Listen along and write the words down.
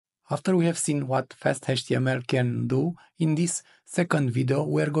After we have seen what FastHTML can do, in this second video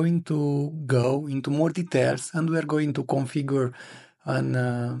we are going to go into more details and we are going to configure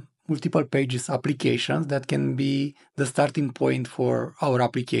an multiple pages applications that can be the starting point for our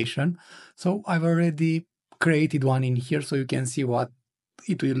application. So I've already created one in here so you can see what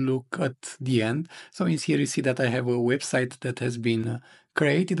it will look at the end. So in here you see that I have a website that has been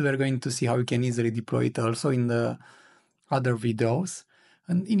created. We're going to see how you can easily deploy it also in the other videos.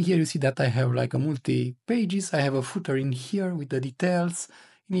 And in here you see that I have like a multi pages. I have a footer in here with the details.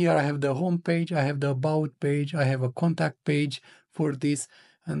 In here I have the home page, I have the about page, I have a contact page for this.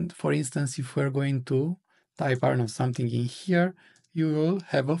 And for instance, if we're going to type, I don't know, something in here, you will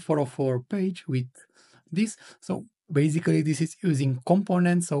have a 404 page with this. So basically this is using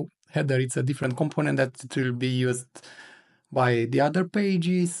components. So header, it's a different component that it will be used by the other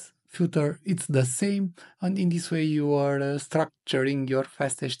pages. Footer, it's the same, and in this way you are structuring your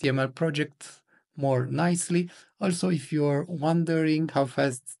FastHTML project more nicely. Also, if you're wondering how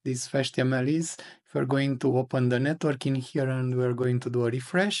fast this FastHTML is, if we're going to open the network in here and we're going to do a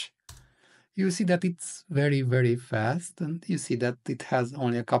refresh, you see that it's very, very fast, and you see that it has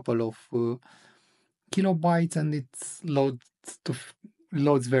only a couple of kilobytes and it's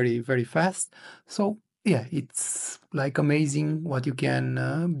loads very, very fast. So yeah, it's like amazing what you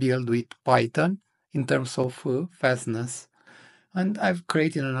can build with Python in terms of fastness. And I've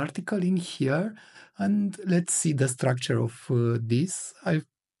created an article in here, and let's see the structure of this. I've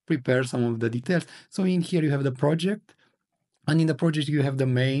prepared some of the details. So in here you have the project, and in the project you have the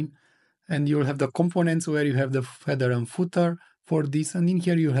main, and you'll have the components where you have the header and footer for this, and in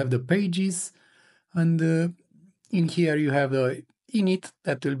here you have the pages, and in here you have the init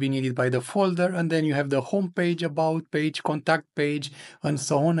that will be needed by the folder, and then you have the home page, about page, contact page, and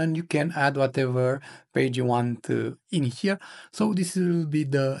so on, and you can add whatever page you want in here. So this will be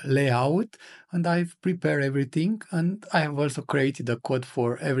the layout, and I've prepared everything, and I have also created the code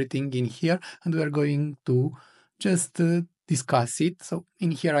for everything in here, and we are going to just discuss it. So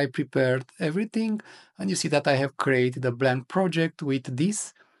in here I prepared everything, and you see that I have created a blank project with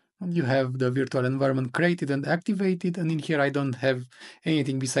this. You have the virtual environment created and activated, and in here I don't have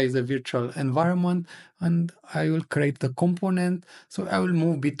anything besides the virtual environment, and I will create the component. So I will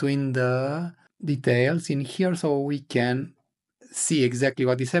move between the details in here so we can see exactly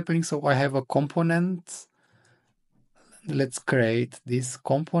what is happening. So I have a component. Let's create this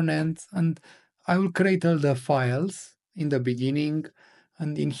component, and I will create all the files in the beginning,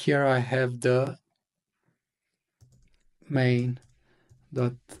 and in here I have the main.py.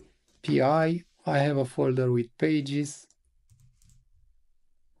 I have a folder with pages,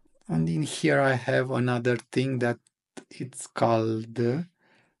 and in here I have another thing that it's called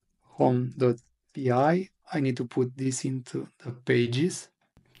home.py. I need to put this into the pages.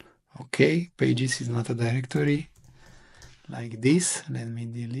 Okay, pages is not a directory like this. Let me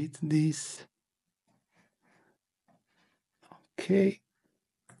delete this. Okay,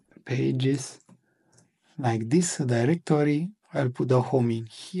 pages like this, a directory. I'll put the home in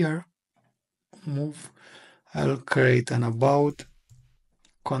here. Move. I'll create an about,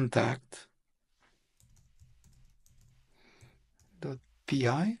 contact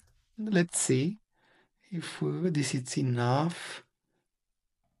 .py. Let's see if this is enough.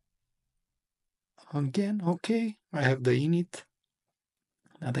 Again, okay, I have the init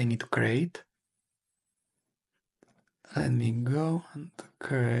that I need to create. Let me go and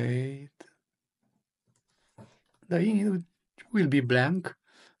create the init, which will be blank.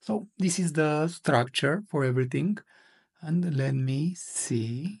 So this is the structure for everything. And let me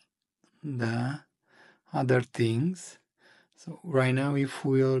see the other things. So right now, if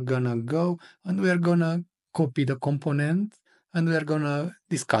we're gonna go and we're gonna copy the component and we're gonna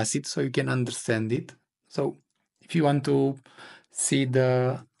discuss it so you can understand it. So if you want to see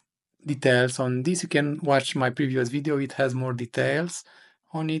the details on this, you can watch my previous video. It has more details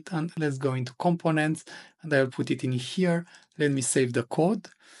on it. And let's go into components, and I'll put it in here. Let me save the code.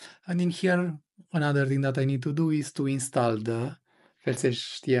 And in here, another thing that I need to do is to install the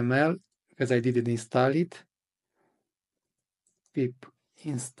FastHTML, because I didn't install it. Pip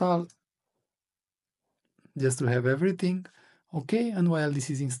install, just to have everything. Okay, and while this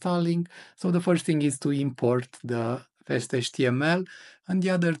is installing, so the first thing is to import the FastHTML, and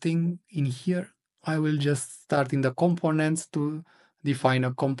the other thing in here, I will just start in the components to define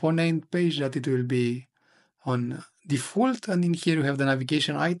a component page that it will be on default, and in here you have the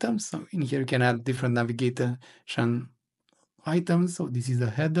navigation items. So in here you can add different navigation items. So this is the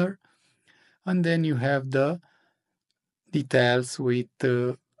header, and then you have the details with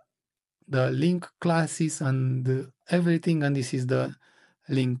the link classes and everything, and this is the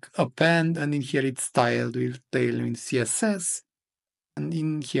link append, and in here it's styled with Tailwind CSS. And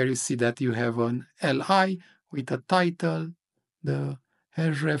in here you see that you have an li with a title, the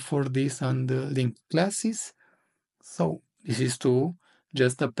href for this, and the link classes. So this is to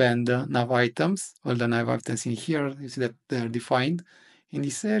just append the nav items. All the nav items in here, you see that they're defined in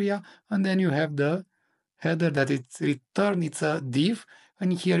this area. And then you have the header that it's return, it's a div.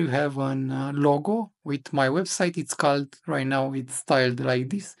 And here you have an logo with my website. It's called, right now it's styled like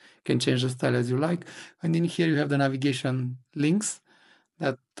this. You can change the style as you like. And in here you have the navigation links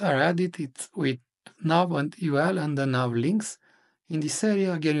that are added. It's with nav and ul and the nav links. In this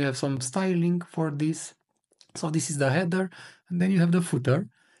area, again, you have some styling for this. So this is the header, and then you have the footer.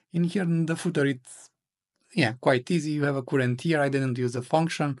 In here, in the footer, it's quite easy. You have a current year. I didn't use a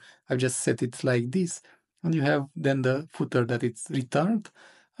function. I've just set it like this. And you have then the footer that it's returned.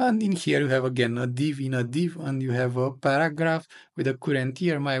 And in here you have again a div in a div, and you have a paragraph with a current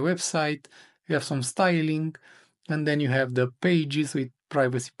year, my website. You have some styling, and then you have the pages with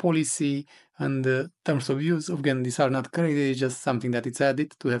privacy policy and the terms of use. Again, these are not created, it's just something that it's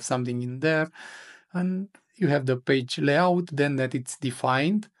added to have something in there. And you have the page layout, then that it's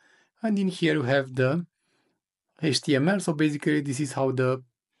defined. And in here you have the HTML. So basically this is how the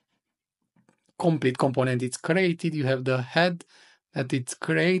complete component is created. You have the head that it's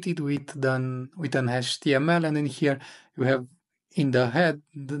created with an HTML, and then here you have in the head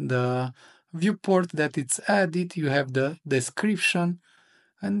the viewport that it's added. You have the description,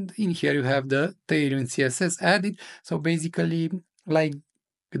 and in here you have the Tailwind CSS added. So basically, like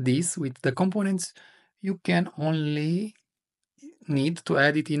this with the components, you can only need to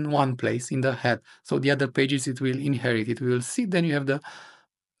add it in one place in the head. So the other pages it will inherit, it will see. Then you have the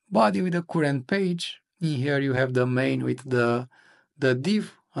body with the current page. In here you have the main with the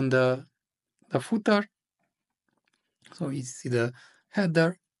div and the footer. So you see the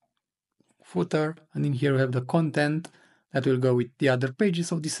header, footer, and in here you have the content that will go with the other pages.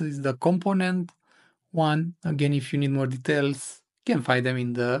 So this is the component one. Again, if you need more details, you can find them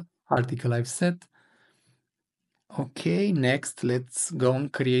in the article I've set. Okay, next let's go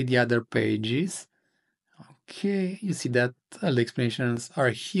and create the other pages. Okay, you see that all the explanations are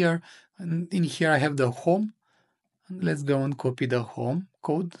here, and in here I have the home. And let's go and copy the home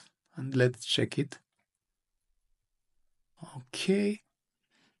code and let's check it. Okay,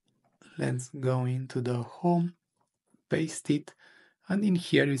 let's go into the home, paste it, and in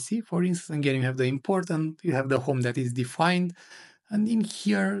here you see, for instance, again you have the import and you have the home that is defined, and in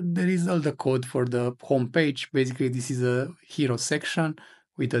here there is all the code for the home page. Basically this is a hero section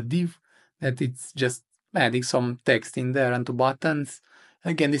with a div that it's just adding some text in there and two buttons.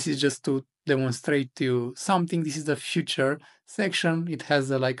 Again, this is just to demonstrate to you something. This is the future section. It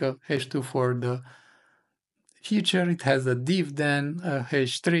has like a h2 for the future. It has a div, then a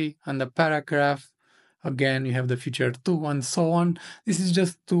h3 and a paragraph. Again, you have the future 2 and so on. This is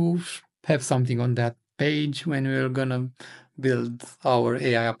just to have something on that page when we're gonna build our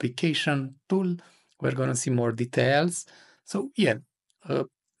AI application tool. We're gonna see more details. So yeah,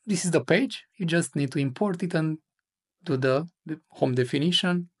 this is the page. You just need to import it and do the home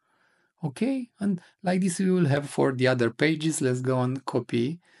definition. Okay, and like this we will have for the other pages. Let's go and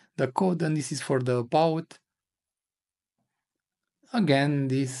copy the code, and this is for the about. Again,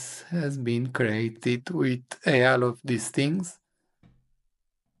 this has been created with all of these things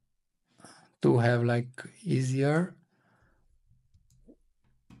to have like easier.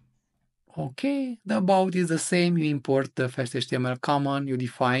 Okay, the about is the same. You import the FastHTML command, you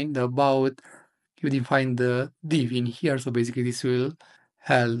define the about, you define the div in here. So basically this will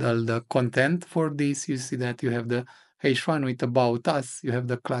hold all the content for this. You see that you have the h1 with about us. You have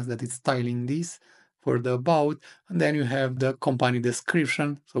the class that is styling this for the about, and then you have the company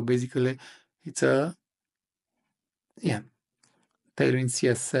description. So basically it's a Tailwind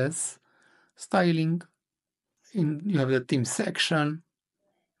CSS styling. You have the theme section,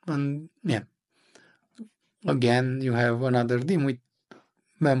 and again you have another theme with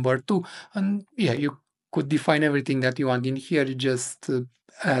member too, and you could define everything that you want in here. You just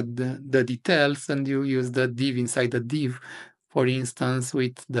add the details, and you use the div inside the div, for instance,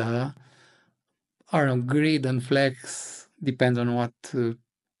 with the grid and flex. Depends on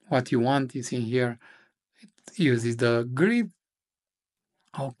what you want. You see here it uses the grid.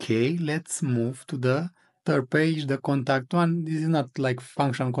 Okay, let's move to the third page, the contact one. This is not like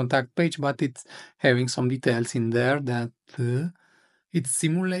function contact page, but it's having some details in there that it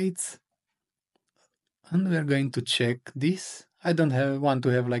simulates. And we are going to check this. I don't want to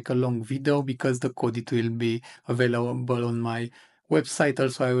have like a long video because the code it will be available on my website.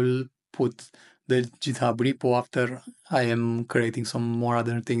 Also, I will put the GitHub repo after I am creating some more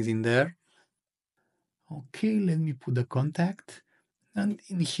other things in there. Okay, let me put the contact. And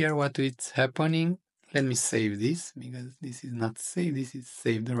in here, what is happening, let me save this because this is not saved. This is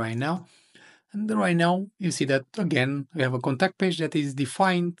saved right now. And right now, you see that again, we have a contact page that is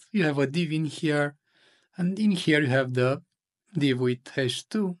defined. You have a div in here. And in here, you have the div with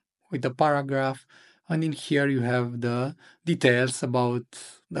hash2 with a paragraph. And in here, you have the details about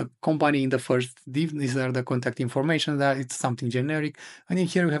the company in the first div. These are the contact information. That it's something generic. And in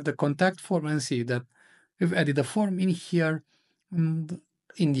here, you have the contact form and see that we've added a form in here. And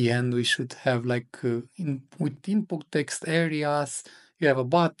in the end, we should have like with input text areas, you have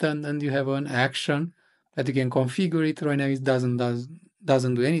a button and you have an action that you can configure it. Right now, it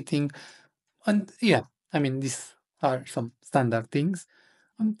doesn't do anything. And yeah, I mean, these are some standard things.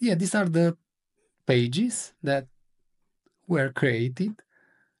 And yeah, these are the pages that were created.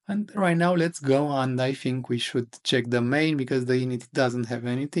 And right now, let's go and I think we should check the main because the init doesn't have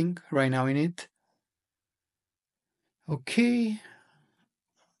anything right now in it. Okay,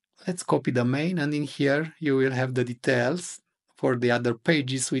 let's copy the main, and in here you will have the details for the other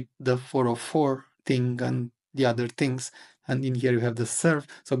pages with the 404 thing and the other things. And in here you have the serve.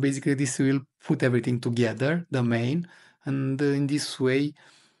 So basically this will put everything together, the main, and in this way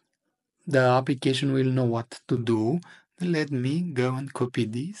the application will know what to do. Let me go and copy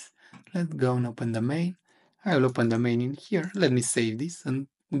this. Let's go and open the main. I will open the main in here. Let me save this and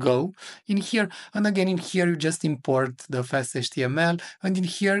go in here. And again, in here, you just import the FastHTML. And in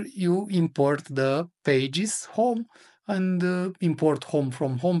here, you import the pages home and import home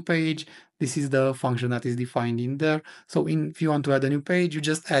from home page. This is the function that is defined in there. So if you want to add a new page, you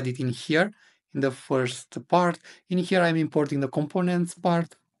just add it in here in the first part. In here, I'm importing the components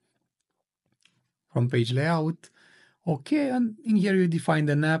part from page layout. Okay, and in here you define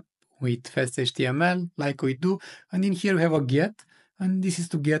the app with FastHTML like we do. And in here we have a get, and this is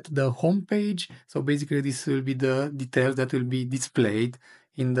to get the home page. So basically this will be the details that will be displayed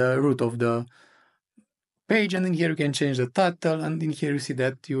in the root of the page. And in here you can change the title, and in here you see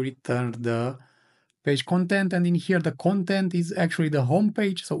that you return the page content, and in here the content is actually the home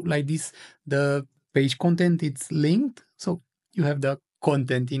page. So like this, the page content it's linked. So you have the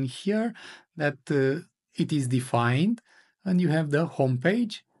content in here that it is defined, and you have the home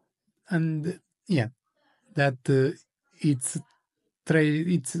page, and yeah, that it's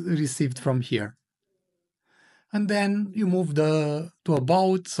received from here. And then you move to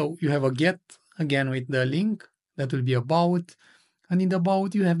about. So you have a get again with the link that will be about, and in the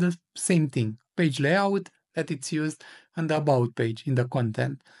about you have the same thing, page layout that it's used, and the about page in the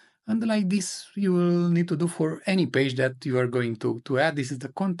content. And like this you will need to do for any page that you are going to add. This is the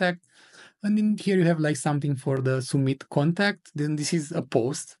contact, and in here you have like something for the submit contact. Then this is a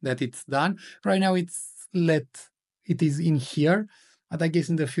post that it's done right now. It is in here, but I guess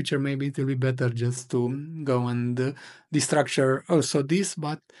in the future maybe it will be better just to go and destructure also this.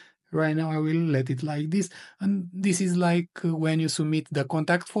 But right now I will let it like this. And this is like when you submit the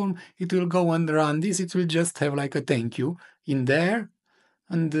contact form, it will go and run this. It will just have like a thank you in there.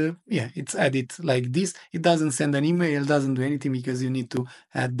 And yeah, it's added like this. It doesn't send an email, doesn't do anything because you need to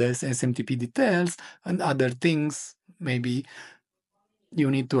add the SMTP details and other things. Maybe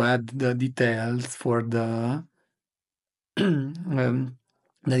you need to add the details for the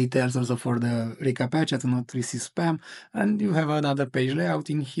the details also for the recaptcha to not receive spam. And you have another page layout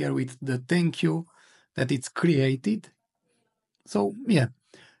in here with the thank you that it's created. So yeah,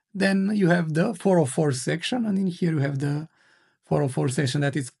 then you have the 404 section, and in here you have the 404 section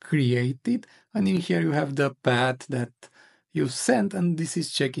that is created, and in here you have the path that you sent, and this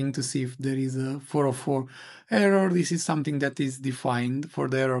is checking to see if there is a 404 error. This is something that is defined for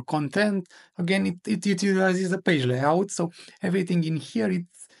the error content. Again, it utilizes the page layout, so everything in here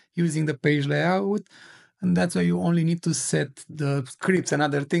it's using the page layout, and that's why you only need to set the scripts and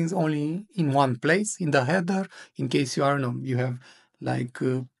other things only in one place in the header, in case you have like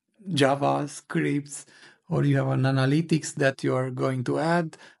Java scripts, or you have an analytics that you are going to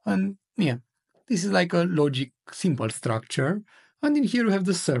add. And yeah, this is like a logic simple structure. And in here you have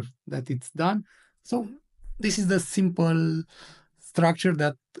the serve that it's done. So this is the simple structure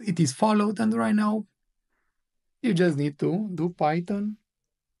that it is followed. And right now you just need to do Python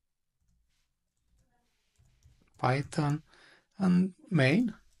and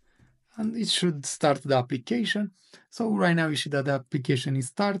main, and it should start the application. So right now you see that the application is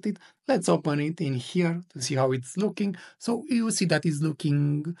started. Let's open it in here to see how it's looking. So you see that it's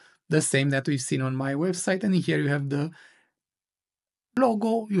looking the same that we've seen on my website. And here you have the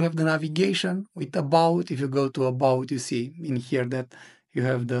logo, you have the navigation with about. If you go to about, you see in here that you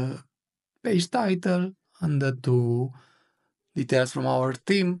have the page title and the two details from our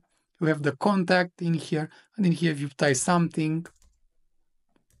team. You have the contact in here, and in here if you type something,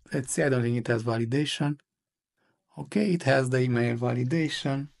 let's say I don't think it has validation. Okay, it has the email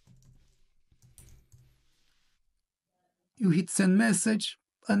validation. You hit send message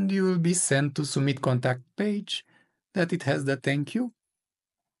and you will be sent to submit contact page that it has the thank you.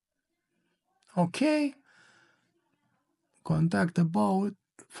 Okay, contact about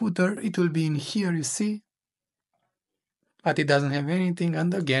footer, it will be in here, you see, but it doesn't have anything.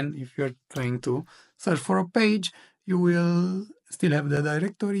 And again, if you're trying to search for a page, you will still have the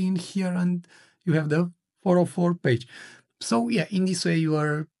directory in here and you have the 404 page. So yeah, in this way you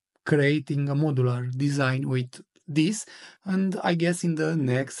are creating a modular design with this. And I guess in the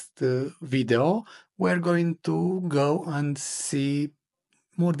next video, we're going to go and see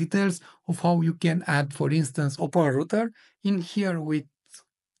more details of how you can add, for instance, Open Router in here with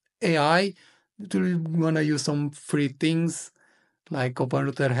AI. We're gonna use some free things like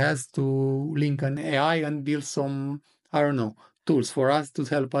OpenRouter has to link an AI and build some, I don't know, tools for us to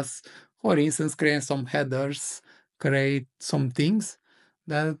help us, for instance, create some headers, create some things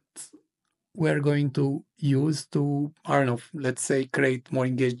that we're going to use to, I don't know, let's say create more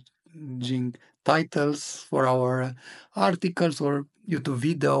engaging titles for our articles or YouTube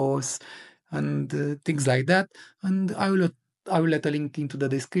videos and things like that. And I will let a link into the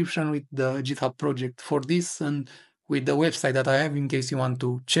description with the GitHub project for this and with the website that I have in case you want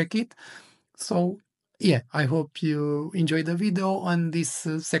to check it. So yeah, I hope you enjoyed the video on this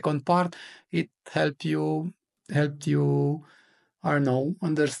second part. It helped you, I don't know,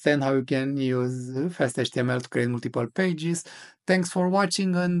 understand how you can use FastHTML to create multiple pages. Thanks for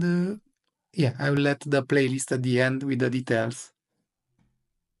watching and yeah, I will let the playlist at the end with the details.